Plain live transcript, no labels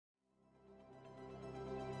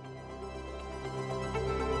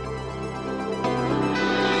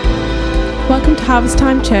Harvest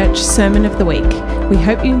Time Church Sermon of the Week. We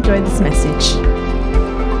hope you enjoy this message. I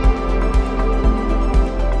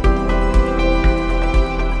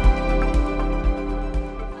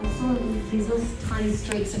saw these little tiny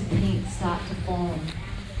streaks of pink start to form,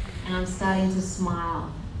 and I'm starting to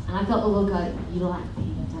smile. And I felt the Lord go, "You like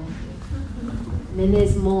pink, don't you?" And then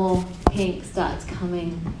there's more pink starts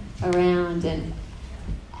coming around, and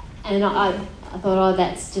I thought, oh,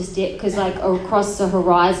 that's just it, because like across the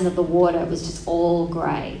horizon of the water, it was just all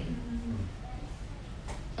grey.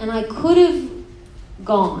 And I could have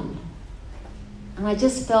gone, and I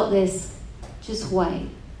just felt this, just wait.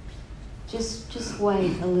 Just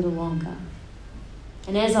wait a little longer.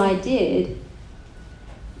 And as I did,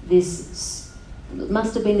 this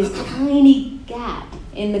must have been this tiny gap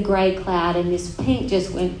in the grey cloud, and this pink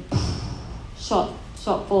just went, shot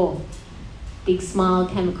forth. Big smile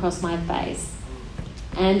came across my face.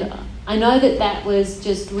 And I know that was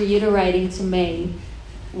just reiterating to me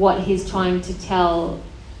what he's trying to tell,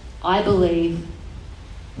 I believe,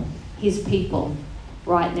 his people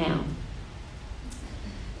right now.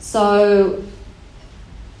 So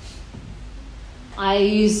I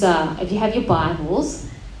use, if you have your Bibles,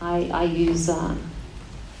 I use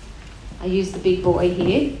the big boy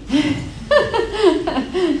here.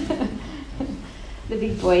 The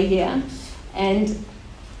big boy here. And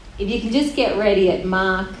if you can just get ready at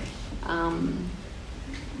Mark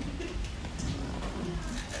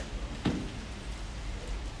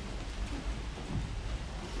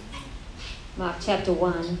chapter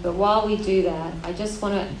 1. But while we do that, I just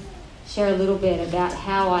want to share a little bit about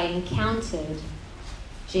how I encountered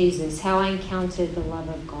Jesus, how I encountered the love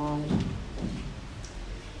of God.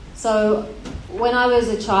 So when I was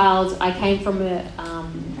a child, I came from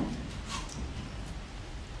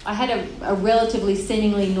I had a relatively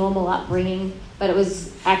seemingly normal upbringing, but it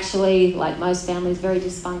was actually, like most families, very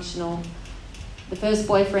dysfunctional. The first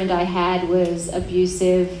boyfriend I had was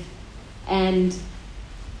abusive, and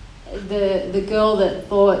the girl that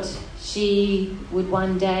thought she would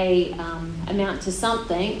one day amount to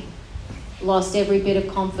something lost every bit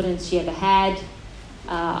of confidence she ever had.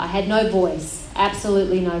 I had no voice,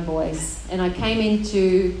 absolutely no voice. And I came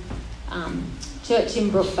into church in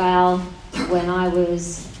Brookvale when I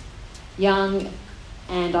was young,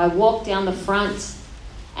 and I walked down the front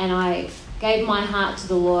and I gave my heart to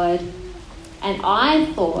the Lord, and I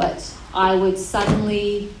thought I would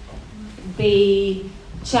suddenly be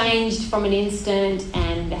changed from an instant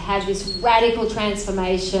and have this radical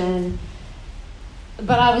transformation,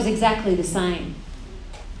 but I was exactly the same,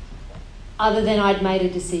 other than I'd made a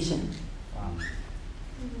decision.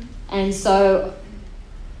 And so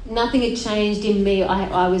nothing had changed in me.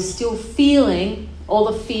 I was still feeling all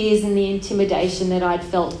the fears and the intimidation that I'd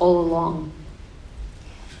felt all along.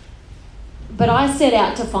 But I set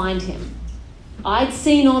out to find him. I'd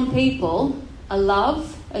seen on people a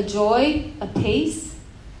love, a joy, a peace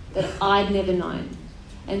that I'd never known.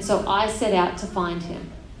 And so I set out to find him.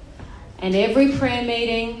 And every prayer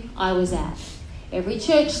meeting I was at, every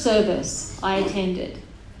church service I attended.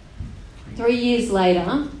 3 years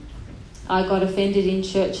later, I got offended in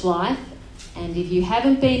church life. And if you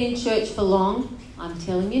haven't been in church for long, I'm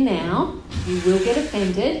telling you now, you will get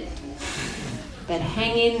offended, but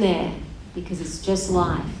hang in there, because it's just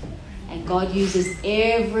life. And God uses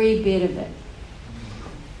every bit of it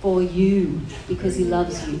for you, because he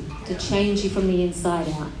loves you, to change you from the inside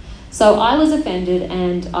out. So I was offended,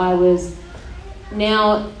 and I was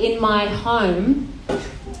now in my home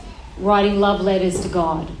writing love letters to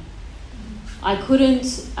God. I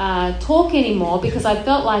couldn't talk anymore because I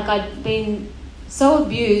felt like I'd been so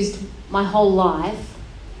abused my whole life,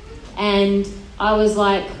 and I was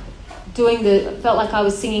like felt like I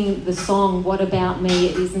was singing the song, "What about me?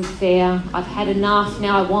 It isn't fair. I've had enough.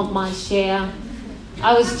 Now I want my share."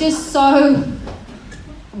 I was just so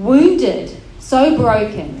wounded, so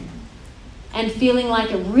broken, and feeling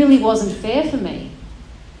like it really wasn't fair for me.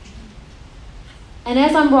 And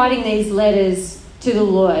as I'm writing these letters to the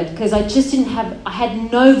Lord, because I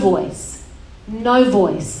had no voice.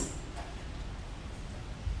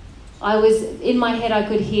 I was, in my head I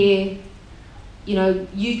could hear,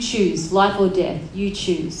 you choose, life or death, you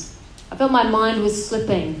choose. I felt my mind was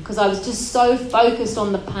slipping because I was just so focused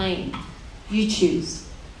on the pain. You choose.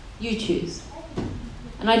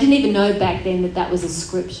 And I didn't even know back then that was a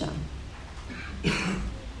scripture.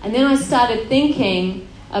 And then I started thinking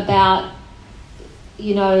about,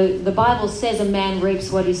 the Bible says a man reaps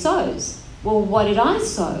what he sows. Well, what did I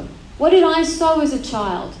sow? What did I sow as a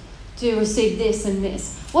child to receive this and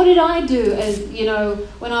this? What did I do as,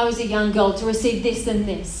 when I was a young girl to receive this and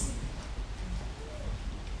this?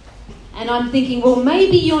 And I'm thinking, well,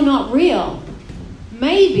 maybe you're not real.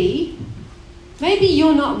 maybe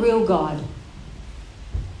you're not real God.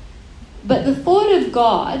 But the thought of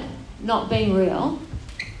God not being real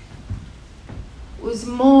was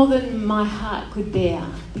more than my heart could bear,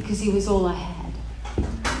 because he was all I had.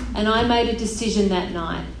 And I made a decision that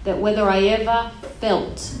night that whether I ever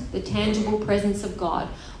felt the tangible presence of God,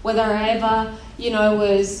 whether I ever,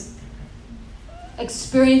 was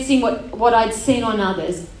experiencing what I'd seen on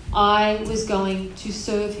others, I was going to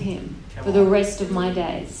serve him for the rest of my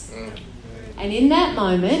days. And in that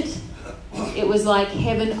moment, it was like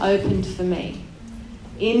heaven opened for me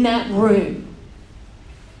in that room.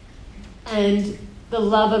 And the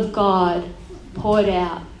love of God poured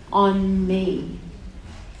out on me.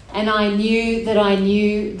 And I knew that I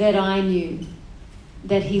knew that I knew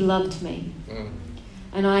that he loved me.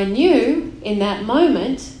 And I knew in that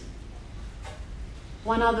moment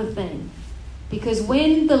one other thing. Because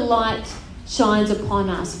when the light shines upon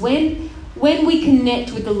us, when we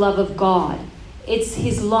connect with the love of God, it's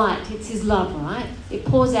his light, it's his love, right? It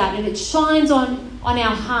pours out and it shines on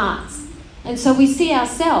our hearts. And so we see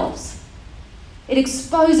ourselves. It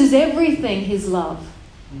exposes everything, his love.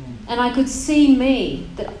 And I could see me,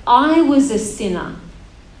 that I was a sinner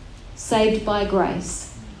saved by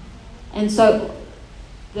grace. And so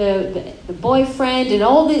the boyfriend and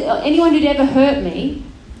anyone who'd ever hurt me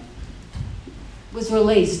was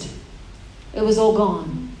released. It was all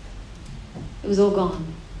gone. It was all gone.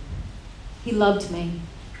 He loved me.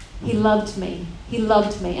 He loved me. He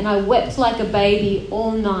loved me. And I wept like a baby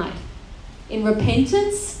all night in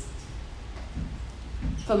repentance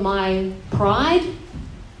for my pride,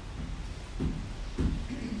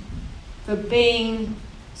 for being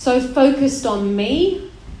so focused on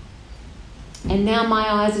me. And now my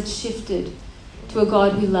eyes had shifted to a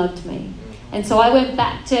God who loved me. And so I went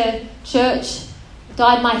back to church,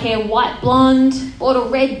 dyed my hair white blonde, bought a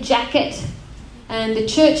red jacket, and the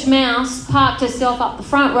church mouse parked herself up the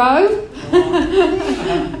front row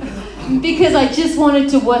because I just wanted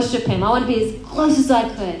to worship him. I wanted to be as close as I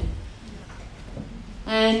could.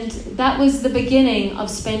 And that was the beginning of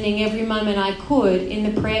spending every moment I could in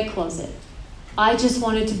the prayer closet. I just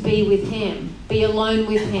wanted to be with him, be alone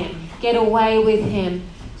with him, get away with him.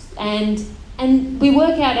 And we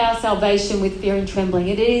work out our salvation with fear and trembling.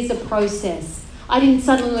 It is a process. I didn't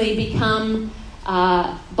suddenly become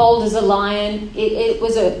bold as a lion. It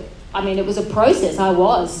was a process. I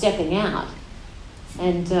was stepping out.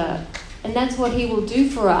 And that's what he will do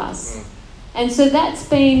for us. And so that's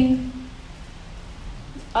been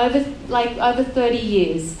over 30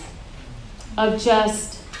 years of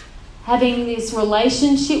just having this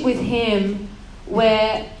relationship with him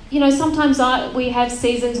where, sometimes we have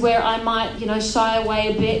seasons where I might, shy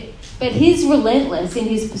away a bit, but he's relentless in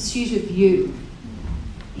his pursuit of you.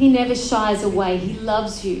 He never shies away. He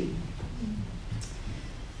loves you.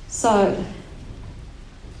 So,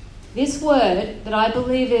 this word that I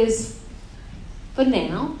believe is, for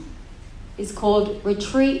now, is called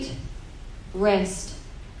retreat, rest,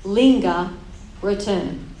 linger,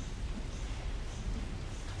 return.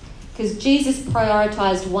 Because Jesus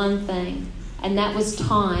prioritized one thing, and that was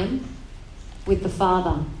time with the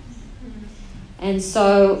Father. And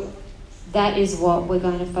so that is what we're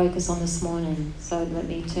going to focus on this morning. So let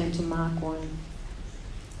me turn to Mark 1.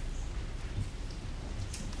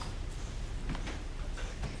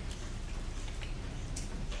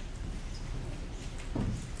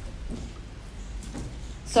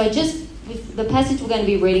 So just the passage we're going to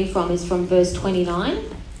be reading from is from verse 29.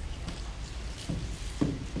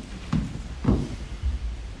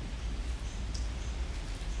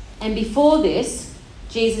 And before this,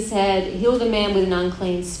 Jesus had healed a man with an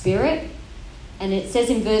unclean spirit. And it says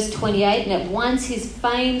in verse 28, and at once his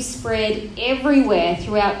fame spread everywhere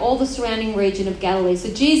throughout all the surrounding region of Galilee.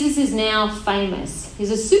 So Jesus is now famous.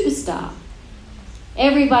 He's a superstar.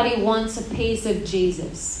 Everybody wants a piece of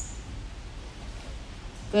Jesus.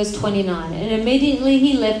 Verse 29, and immediately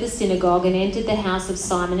he left the synagogue and entered the house of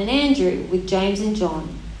Simon and Andrew with James and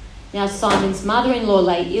John. Now Simon's mother-in-law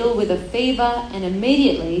lay ill with a fever, and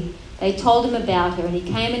immediately they told him about her, and he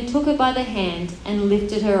came and took her by the hand and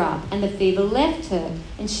lifted her up, and the fever left her,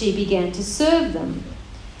 and she began to serve them.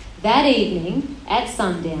 That evening, at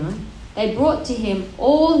sundown, they brought to him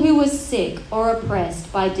all who were sick or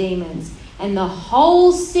oppressed by demons, and the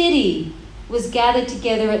whole city was gathered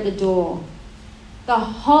together at the door. The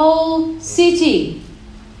whole city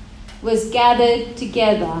was gathered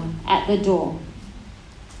together at the door.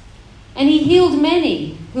 And he healed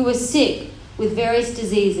many who were sick with various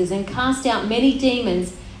diseases and cast out many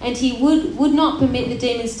demons, and he would not permit the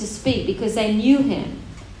demons to speak because they knew him.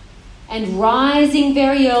 And rising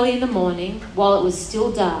very early in the morning, while it was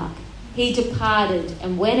still dark, he departed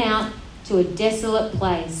and went out to a desolate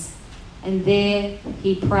place, and there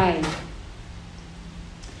he prayed.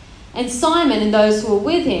 And Simon and those who were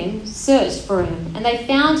with him searched for him, and they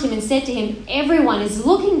found him and said to him, "Everyone is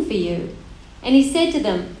looking for you." And he said to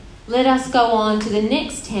them, "Let us go on to the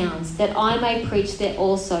next towns, that I may preach there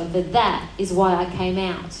also, for that is why I came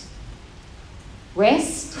out."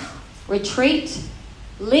 Rest, retreat,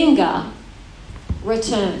 linger,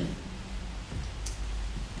 return.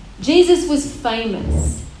 Jesus was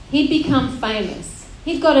famous. He'd become famous.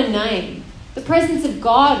 He'd got a name. The presence of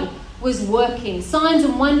God was working. Signs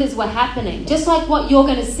and wonders were happening, just like what you're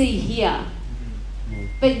going to see here.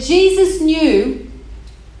 But Jesus knew,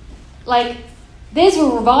 there's a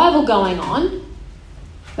revival going on,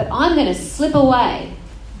 but I'm going to slip away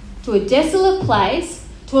to a desolate place,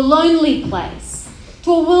 to a lonely place,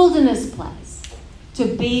 to a wilderness place, to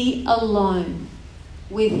be alone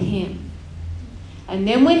with him. And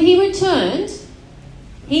then when he returned,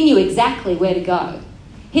 he knew exactly where to go.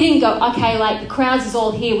 He didn't go, okay, the crowds is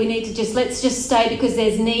all here. We need to let's just stay because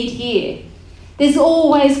there's need here. There's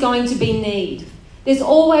always going to be need. There's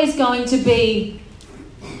always going to be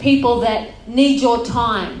people that need your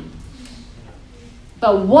time.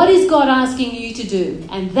 But what is God asking you to do?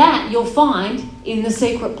 And that you'll find in the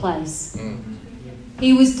secret place.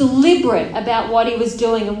 He was deliberate about what he was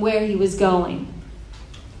doing and where he was going.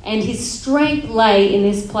 And his strength lay in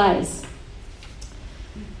this place.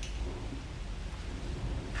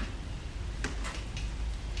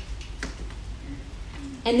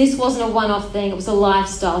 And this wasn't a one-off thing, it was a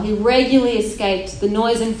lifestyle. He regularly escaped the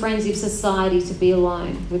noise and frenzy of society to be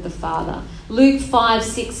alone with the Father. Luke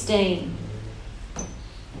 5:16.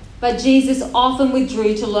 But Jesus often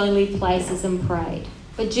withdrew to lonely places and prayed.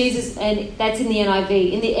 And that's in the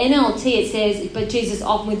NIV. In the NLT it says, but Jesus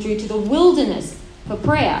often withdrew to the wilderness for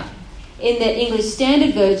prayer. In the English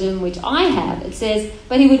Standard Version, which I have, it says,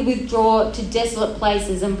 but he would withdraw to desolate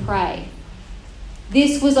places and pray.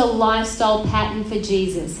 This was a lifestyle pattern for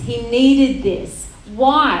Jesus. He needed this.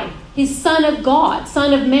 Why? He's Son of God,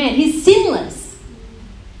 Son of Man. He's sinless.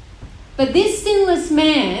 But this sinless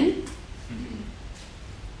man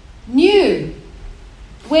knew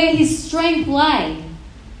where his strength lay.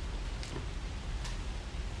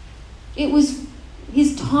 It was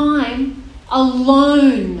his time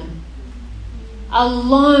alone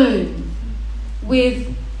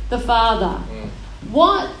with the Father.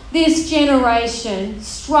 What this generation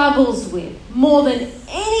struggles with more than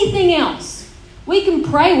anything else, we can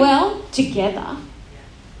pray well together.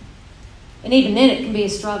 And even then it can be a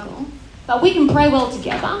struggle. But we can pray well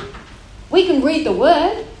together. We can read the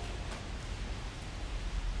Word.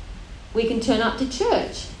 We can turn up to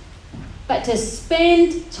church. But to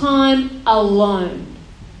spend time alone,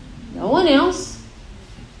 no one else,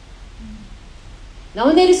 no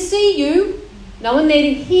one there to see you, no one there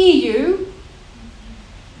to hear you,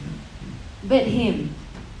 but him.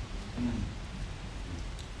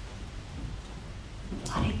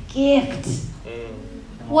 What a gift.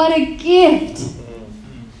 What a gift.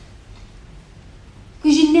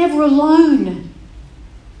 Because you're never alone.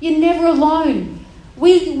 You're never alone.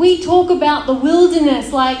 We talk about the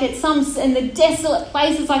wilderness and the desolate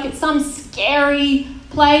places like it's some scary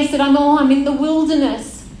place that I'm in the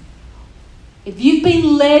wilderness. If you've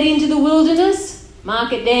been led into the wilderness,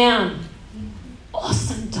 mark it down.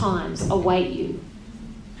 Awesome times await you.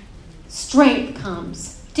 Strength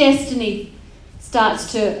comes. Destiny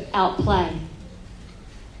starts to outplay.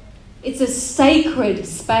 It's a sacred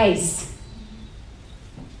space.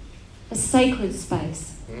 A sacred space.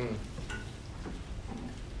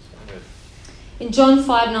 In John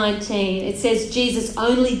 5:19, it says Jesus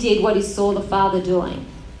only did what he saw the Father doing.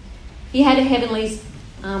 He had a heavenly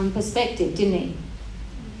perspective, didn't he?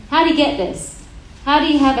 How did he get this? How do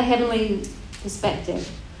you have a heavenly perspective?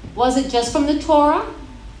 Was it just from the Torah?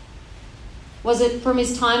 Was it from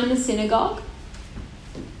his time in the synagogue?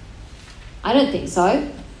 I don't think so.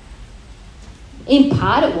 In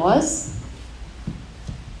part it was.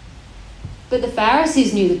 But the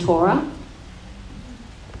Pharisees knew the Torah.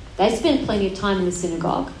 They spent plenty of time in the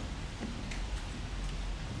synagogue.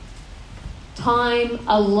 Time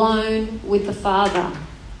alone with the Father.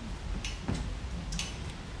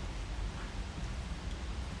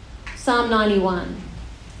 Psalm 91.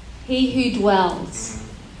 He who dwells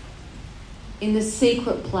in the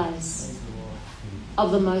secret place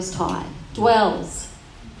of the Most High, dwells,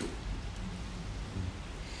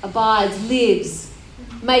 abides, lives,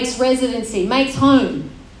 makes residency, makes home.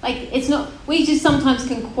 It's not, we just sometimes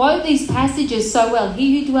can quote these passages so well.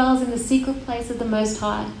 He who dwells in the secret place of the Most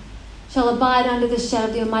High shall abide under the shadow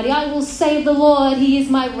of the Almighty. I will say of the Lord, He is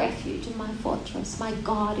my refuge and my fortress, my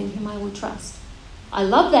God in whom I will trust. I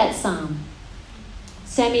love that psalm.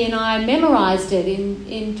 Sammy and I memorized it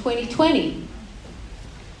in 2020.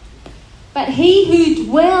 But he who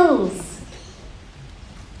dwells,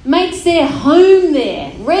 makes their home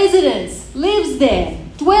there, residence, lives there,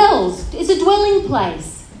 dwells, is a dwelling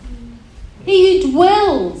place. He who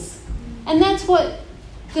dwells. And that's what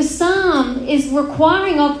the psalm is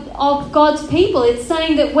requiring of God's people. It's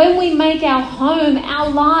saying that when we make our home, our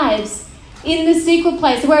lives in the secret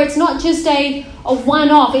place, where it's not just a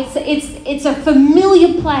one-off, it's a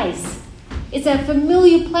familiar place. It's a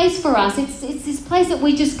familiar place for us. It's this place that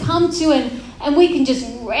we just come to and we can just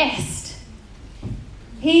rest.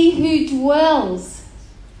 He who dwells,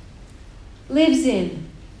 lives in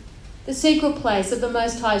the secret place of the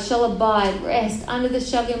Most High shall abide, rest under the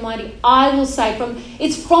shadow of the Almighty. I will say,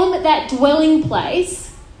 it's from that dwelling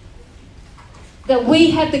place that we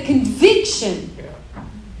have the conviction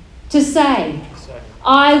to say,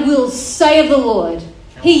 I will say of the Lord,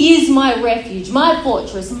 He is my refuge, my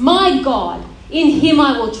fortress, my God. In Him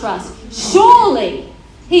I will trust. Surely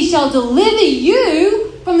He shall deliver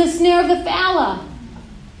you from the snare of the fowler.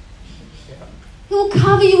 He will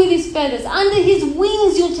cover you with His feathers. Under His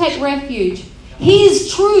wings you'll take refuge.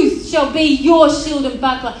 His truth shall be your shield and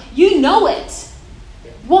buckler. You know it.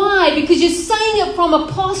 Why? Because you're saying it from a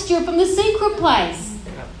posture from the secret place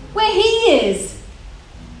where He is.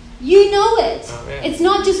 You know it. Amen. It's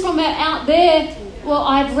not just from out there, well,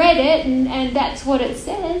 I've read it and that's what it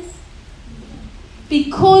says.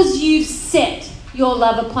 Because you've set your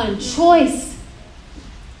love upon Him. Choice.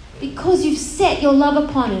 Because you've set your love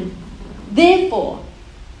upon Him. Therefore,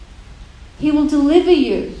 He will deliver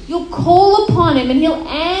you. You'll call upon Him and He'll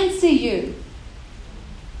answer you.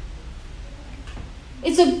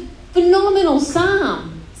 It's a phenomenal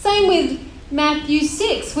psalm. Same with Matthew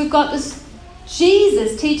 6. We've got this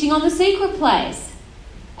Jesus teaching on the secret place.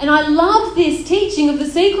 And I love this teaching of the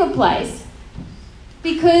secret place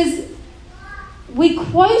because we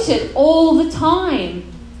quote it all the time.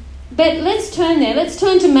 But let's turn there. Let's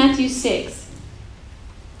turn to Matthew 6.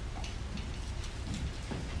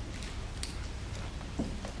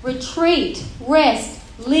 Retreat, rest,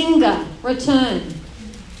 linger, return.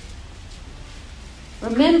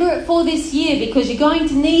 Remember it for this year because you're going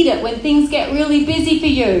to need it when things get really busy for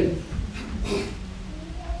you.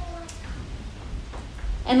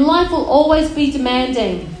 And life will always be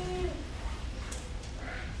demanding.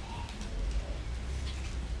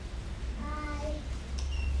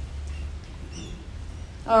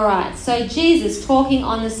 All right, so Jesus talking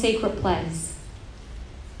on the secret place.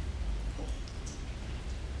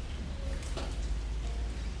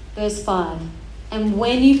 Verse 5. And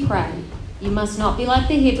when you pray, you must not be like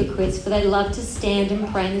the hypocrites, for they love to stand and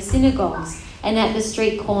pray in the synagogues and at the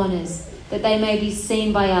street corners, that they may be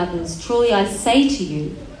seen by others. Truly I say to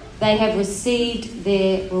you, they have received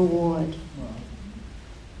their reward.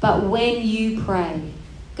 But when you pray,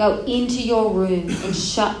 go into your room and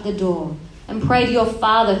shut the door, and pray to your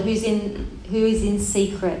Father who is in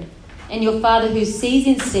secret, and your Father who sees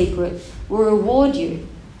in secret will reward you.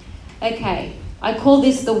 Okay, I call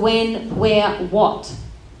this the when, where, what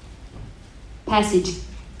passage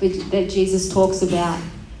that Jesus talks about.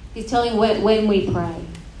 He's telling when we pray,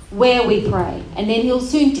 where we pray, and then He'll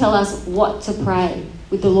soon tell us what to pray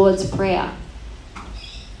with the Lord's Prayer.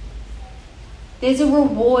 There's a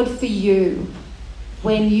reward for you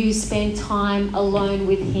when you spend time alone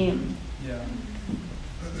with Him. Yeah.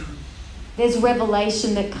 There's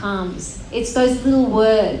revelation that comes. It's those little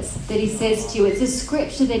words that He says to you. It's a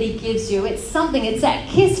scripture that He gives you. It's something. It's that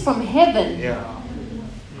kiss from heaven. Yeah.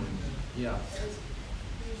 Yeah.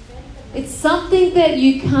 It's something that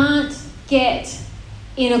you can't get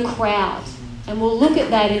in a crowd. And we'll look at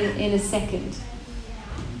that in a second.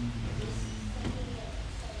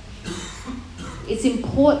 It's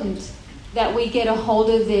important that we get a hold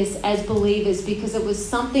of this as believers because it was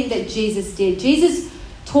something that Jesus did. Jesus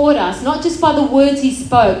taught us, not just by the words He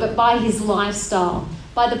spoke, but by His lifestyle,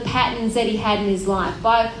 by the patterns that He had in His life,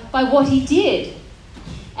 by what He did.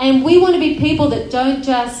 And we want to be people that don't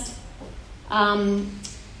just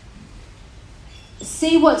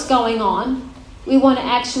see what's going on. We want to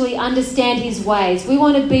actually understand His ways. We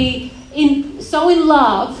want to be so in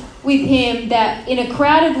love with Him that in a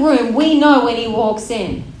crowded room, we know when He walks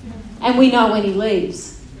in and we know when He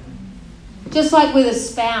leaves. Just like with a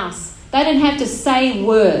spouse, they don't have to say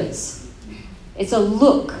words. It's a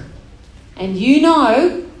look. And you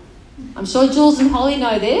know, I'm sure Jules and Holly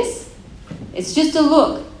know this, it's just a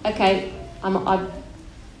look. Okay,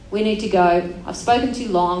 we need to go. I've spoken too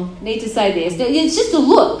long. Need to say this. It's just a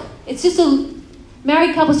look. It's just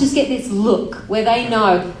married couples just get this look where they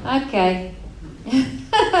know, okay.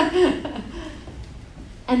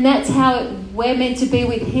 And that's how we're meant to be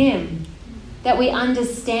with him, that we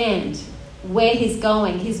understand where he's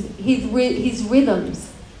going, his rhythms.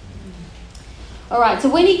 All right, so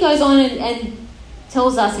when he goes on and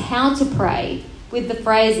tells us how to pray with the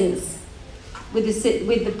phrases, with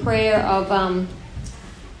the prayer of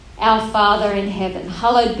our Father in heaven,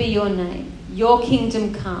 hallowed be your name, your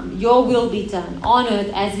kingdom come, your will be done on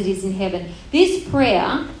earth as it is in heaven. This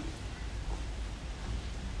prayer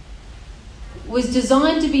was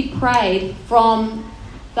designed to be prayed from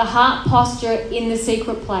the heart posture in the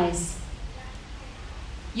secret place.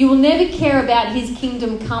 You will never care about his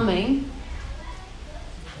kingdom coming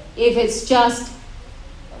if it's just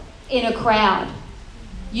in a crowd.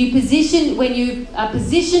 When you are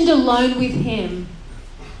positioned alone with him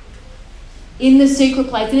in the secret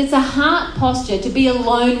place, and it's a heart posture to be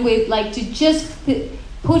alone with, like to just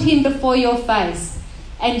put him before your face,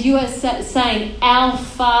 and you are saying, our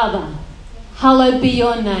Father, hallowed be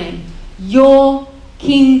your name, your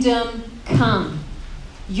kingdom come,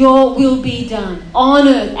 your will be done on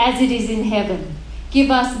earth as it is in heaven.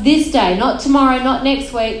 Give us this day, not tomorrow, not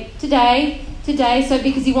next week, today, so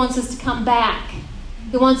because he wants us to come back.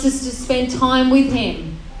 He wants us to spend time with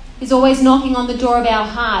him. He's always knocking on the door of our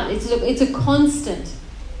heart. It's a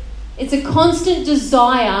constant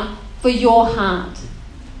desire for your heart.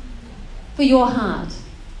 For your heart.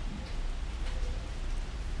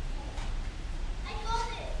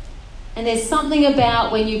 And there's something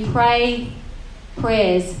about when you pray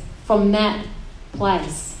prayers from that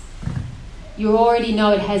place. You already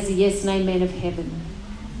know it has the yes and amen of heaven.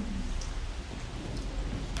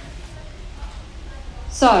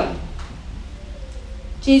 So,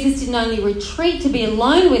 Jesus didn't only retreat to be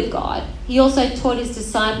alone with God, he also taught his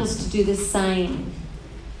disciples to do the same.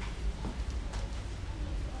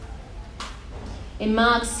 In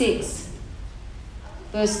Mark 6,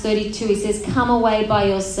 verse 32, he says, come away by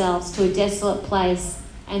yourselves to a desolate place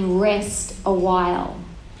and rest a while.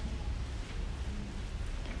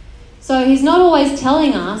 So he's not always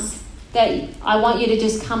telling us that I want you to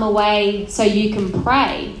just come away so you can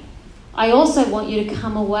pray. I also want you to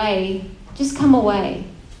come away, just come away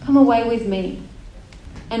with me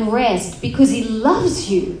and rest, because he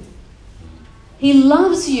loves you. He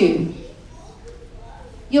loves you.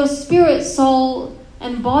 Your spirit, soul,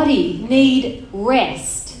 and body need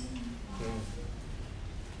rest.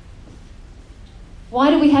 Why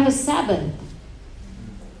do we have a Sabbath?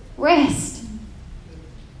 Rest.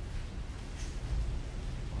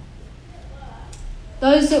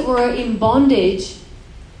 Those that were in bondage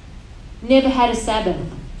never had a Sabbath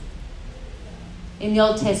in the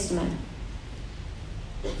Old Testament.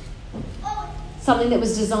 Something that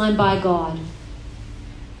was designed by God.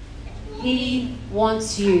 He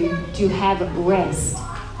wants you to have rest,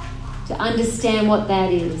 to understand what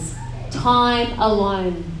that is. Time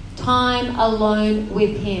alone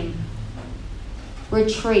with him.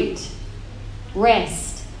 Retreat,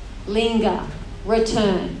 rest, linger,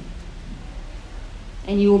 return.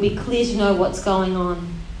 And you will be clear to know what's going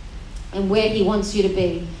on and where he wants you to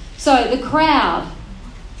be. So the crowd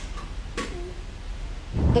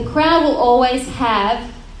will always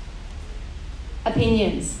have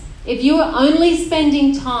opinions. If you are only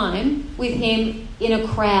spending time with him in a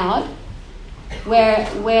crowd,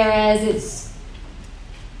 whereas it's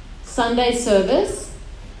Sunday service,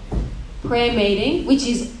 prayer meeting, which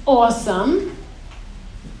is awesome,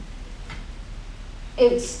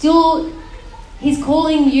 it's still, he's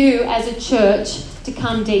calling you as a church to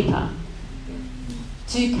come deeper.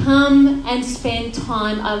 To come and spend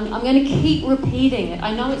time. I'm going to keep repeating it.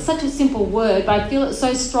 I know it's such a simple word, but I feel it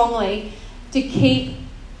so strongly to keep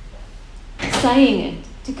saying it.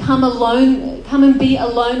 To come and be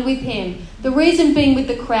alone with him. The reason being with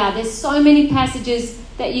the crowd, there's so many passages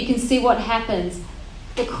that you can see what happens.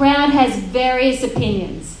 The crowd has various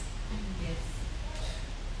opinions.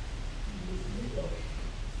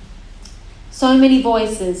 So many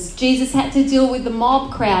voices. Jesus had to deal with the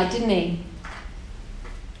mob crowd, didn't he?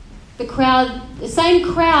 The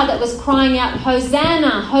same crowd that was crying out,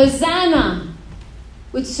 Hosanna, Hosanna,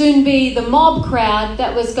 would soon be the mob crowd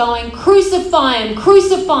that was going, crucify him,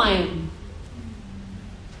 crucify him.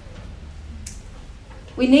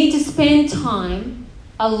 We need to spend time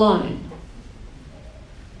alone.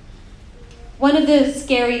 One of the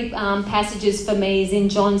scary passages for me is in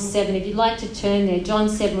John 7. If you'd like to turn there, John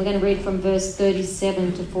 7, we're going to read from verse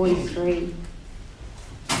 37 to 43.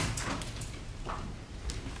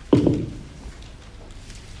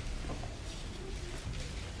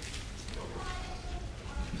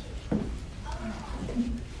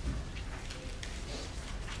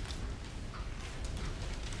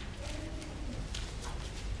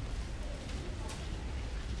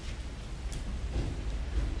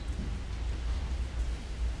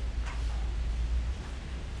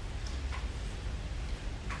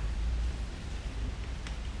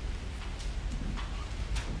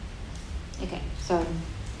 So,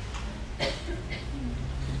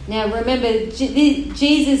 now remember,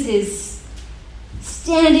 Jesus is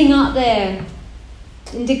standing up there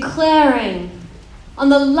and declaring, on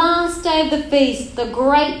the last day of the feast, the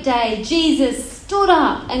great day, Jesus stood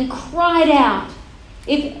up and cried out,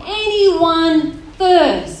 "If anyone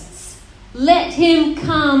thirsts, let him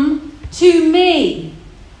come to me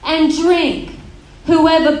and drink.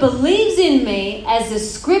 Whoever believes in me, as the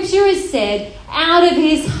scripture has said, out of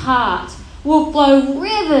his heart will flow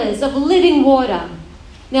rivers of living water."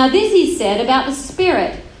 Now this he said about the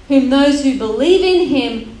Spirit, whom those who believe in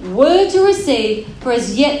him were to receive, for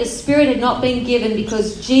as yet the Spirit had not been given,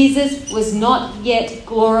 because Jesus was not yet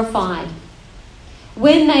glorified.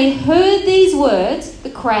 When they heard these words, the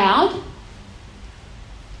crowd,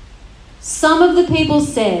 some of the people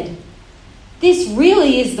said, "This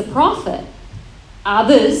really is the prophet."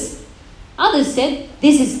 Others said,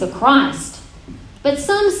 "This is the Christ." But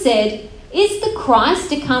some said, "Is the Christ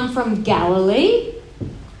to come from Galilee?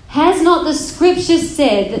 Has not the scripture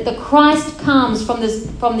said that the Christ comes from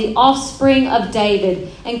the offspring of David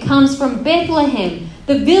and comes from Bethlehem,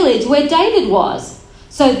 the village where David was?"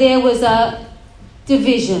 So there was a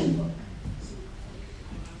division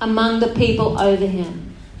among the people over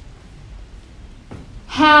him.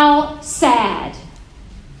 How sad.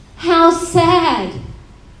 How sad.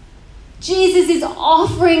 Jesus is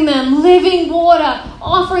offering them living water,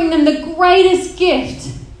 offering them the greatest gift,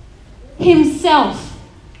 himself.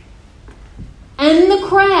 And the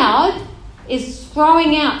crowd is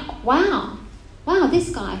throwing out, wow, this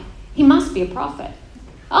guy, he must be a prophet.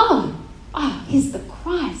 Oh, he's the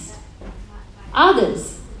Christ.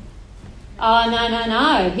 Others,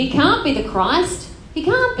 no, he can't be the Christ. He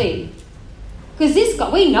can't be. Because this guy,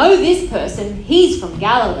 we know this person, he's from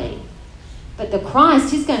Galilee. But the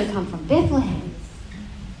Christ is going to come from Bethlehem.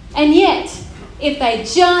 And yet, if they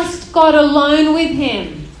just got alone with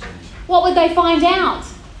him, what would they find out?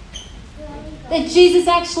 That Jesus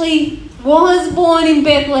actually was born in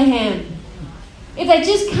Bethlehem. If they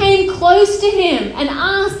just came close to him and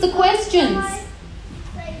asked the questions,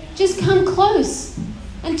 just come close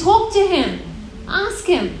and talk to him. Ask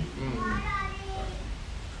him.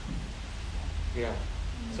 Yeah,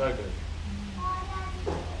 so good.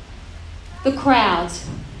 The crowd.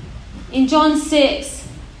 In John 6,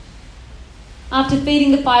 after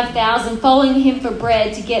feeding the 5,000, following him for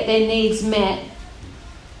bread to get their needs met,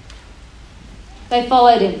 they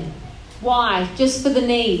followed him. Why? Just for the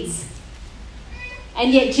needs.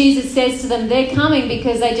 And yet Jesus says to them, they're coming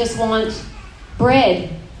because they just want bread.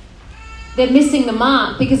 They're missing the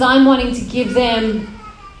mark because I'm wanting to give them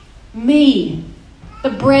me, the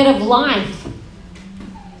bread of life.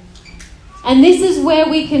 And this is where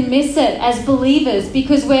we can miss it as believers,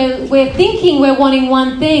 because we're thinking we're wanting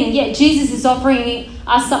one thing, yet Jesus is offering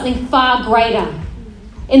us something far greater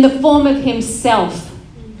in the form of himself.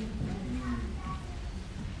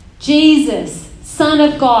 Jesus, Son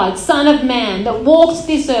of God, Son of Man, that walked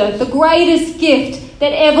this earth, the greatest gift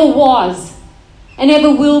that ever was and ever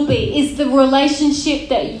will be, is the relationship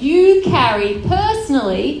that you carry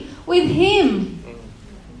personally with him.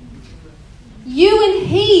 You and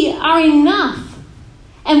he are enough.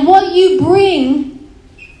 And what you bring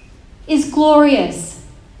is glorious.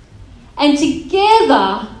 And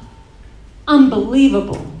together,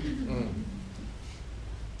 unbelievable.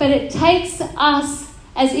 But it takes us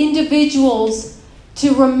as individuals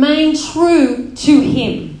to remain true to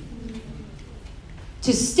him.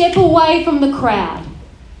 To step away from the crowd.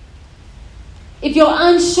 If you're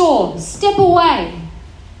unsure, step away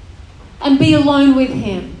and be alone with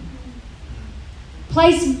him.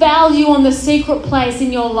 Place value on the secret place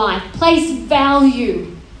in your life. Place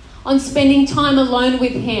value on spending time alone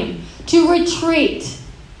with him. To retreat.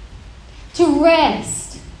 To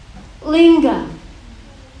rest. Linger.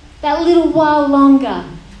 That little while longer.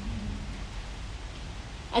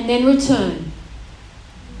 And then return.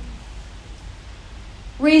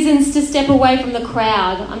 Reasons to step away from the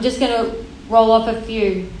crowd. I'm just going to roll off a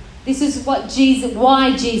few. This is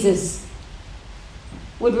why Jesus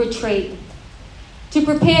would retreat. To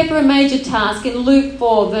prepare for a major task in Luke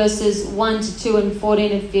 4, verses 1 to 2 and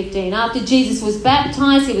 14 and 15. After Jesus was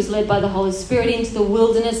baptized, he was led by the Holy Spirit into the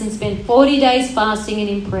wilderness and spent 40 days fasting and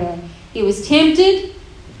in prayer. He was tempted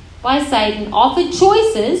by Satan, offered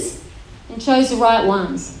choices, and chose the right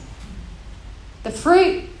ones. The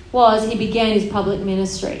fruit was he began his public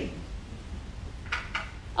ministry.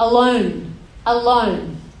 Alone.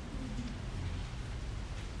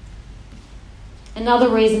 Another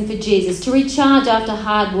reason for Jesus, to recharge after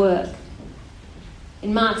hard work.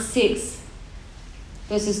 In Mark 6,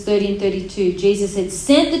 verses 30 and 32, Jesus had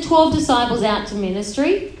sent the 12 disciples out to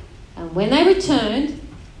ministry, And when they returned,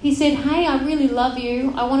 he said, hey, I really love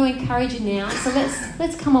you. I want to encourage you now. So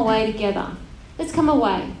let's come away together. Let's come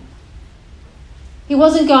away. He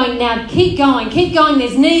wasn't going, now keep going.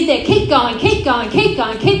 There's need there. Keep going.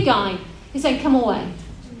 He's saying, come away.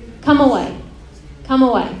 Come away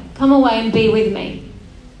and be with me.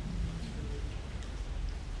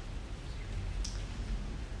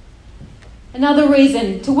 Another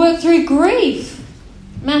reason, to work through grief.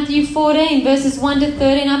 Matthew 14, verses 1 to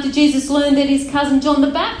 13, after Jesus learned that his cousin John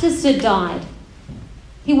the Baptist had died,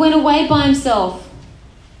 he went away by himself.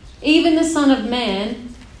 Even the Son of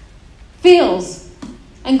Man feels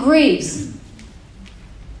and grieves.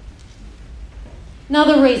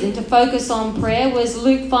 Another reason to focus on prayer was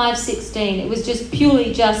Luke 5:16. It was just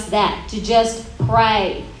purely just that, to just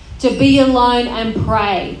pray, to be alone and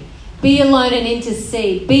pray, be alone and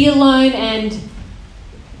intercede, be alone and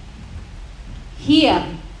hear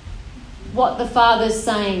what the Father's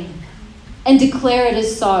saying and declare it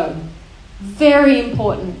as so. Very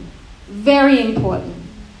important. Very important.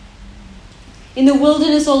 In the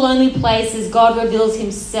wilderness or lonely places, God reveals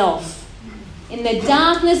himself. In the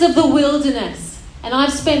darkness of the wilderness. And I'm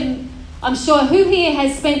sure who here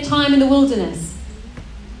has spent time in the wilderness?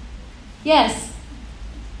 Yes.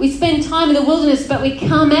 We spend time in the wilderness, but we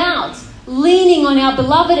come out leaning on our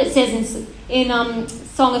beloved, it says in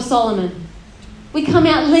Song of Solomon. We come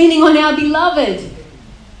out leaning on our beloved.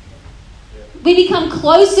 We become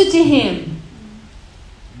closer to him.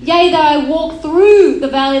 Yea, though I walk through the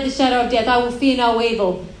valley of the shadow of death, I will fear no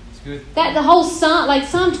evil. It's good. That the whole psalm, like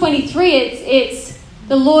Psalm 23, it's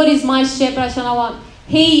the Lord is my shepherd, I shall not want.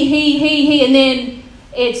 He, and then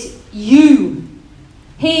it's you.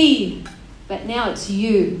 He, but now it's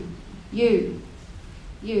you. You.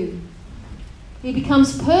 It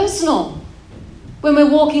becomes personal when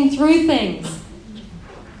we're walking through things.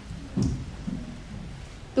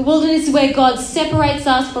 The wilderness is where God separates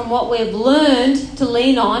us from what we've learned to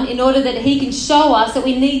lean on in order that he can show us that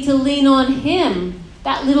we need to lean on him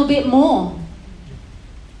that little bit more.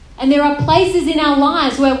 And there are places in our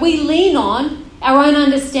lives where we lean on our own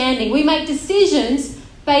understanding. We make decisions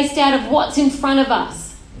based out of what's in front of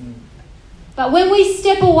us. But when we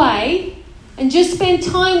step away and just spend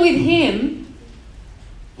time with him,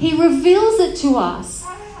 he reveals it to us.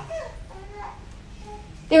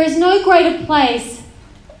 There is no greater place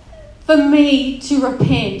for me to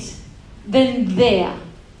repent than there.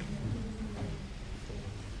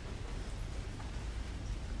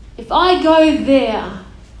 If I go there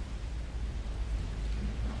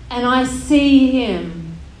and I see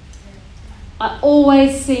him, I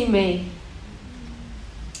always see me.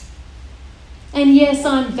 And yes,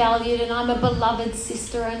 I'm valued and I'm a beloved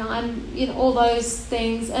sister and I'm, all those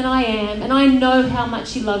things, and I am, and I know how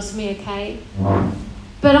much he loves me, okay?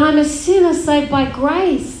 But I'm a sinner saved by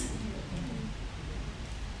grace.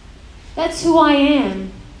 That's who I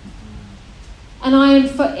am. And I am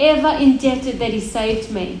forever indebted that he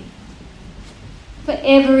saved me.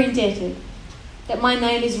 Forever indebted that my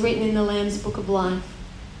name is written in the Lamb's Book of Life.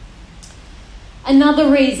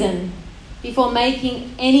 Another reason, before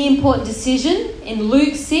making any important decision, in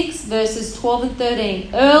Luke 6, verses 12 and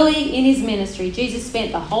 13, early in his ministry, Jesus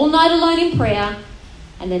spent the whole night alone in prayer,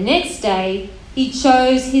 and the next day he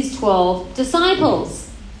chose his 12 disciples.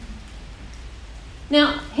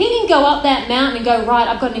 Now, he didn't go up that mountain and go, right,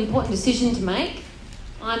 I've got an important decision to make.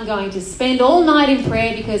 I'm going to spend all night in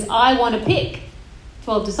prayer because I want to pick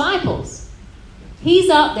 12 disciples. He's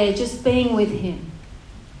up there just being with him.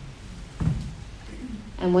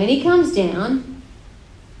 And when he comes down,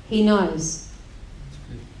 he knows.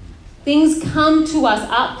 Things come to us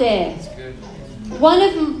up there. One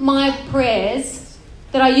of my prayers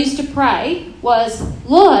that I used to pray was,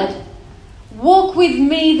 Lord, walk with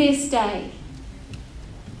me this day.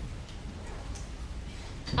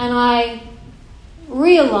 And I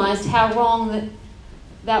realised how wrong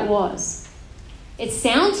that was. It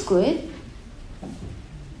sounds good,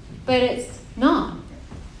 but it's not.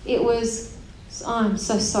 It was, I'm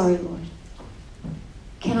so sorry, Lord.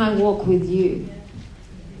 Can I walk with you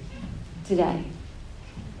today?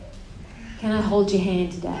 Can I hold your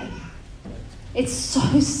hand today? It's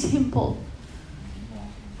so simple.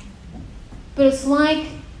 But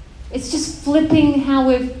it's just flipping how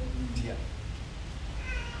we've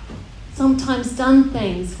sometimes done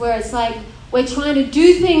things, where it's like we're trying to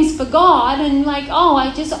do things for God and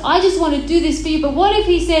I just want to do this for you. But what if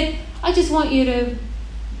he said, I just want you to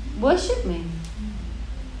worship me?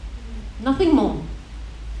 Nothing more.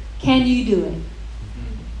 Can you do it?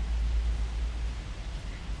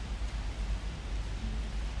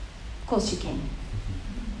 Of course you can.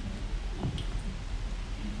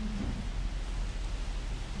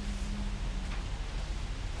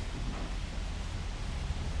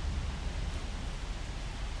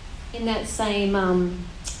 in that same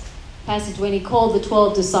passage when he called the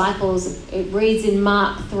 12 disciples, it reads in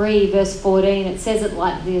Mark 3 verse 14, it says it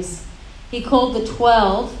like this. He called the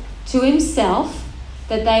 12 to himself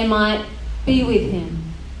that they might be with him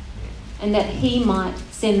and that he might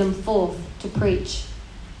send them forth to preach.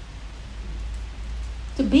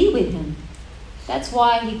 To be with him. That's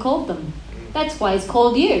why he called them. That's why he's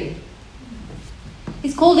called you.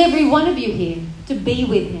 He's called every one of you here to be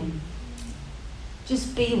with him.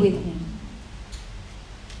 Just be with him.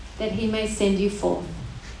 That he may send you forth.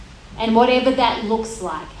 And whatever that looks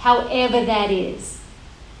like, however that is.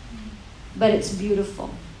 But it's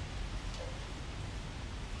beautiful.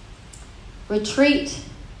 Retreat,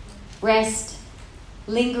 rest,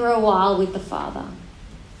 linger a while with the Father,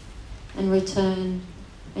 and return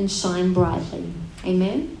and shine brightly.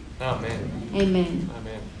 Amen? Amen. Amen.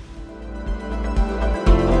 Amen.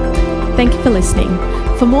 Thank you for listening.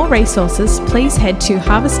 For more resources, please head to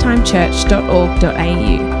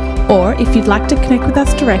harvesttimechurch.org.au. Or if you'd like to connect with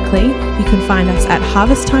us directly, you can find us at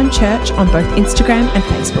Harvest Time Church on both Instagram and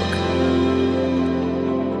Facebook.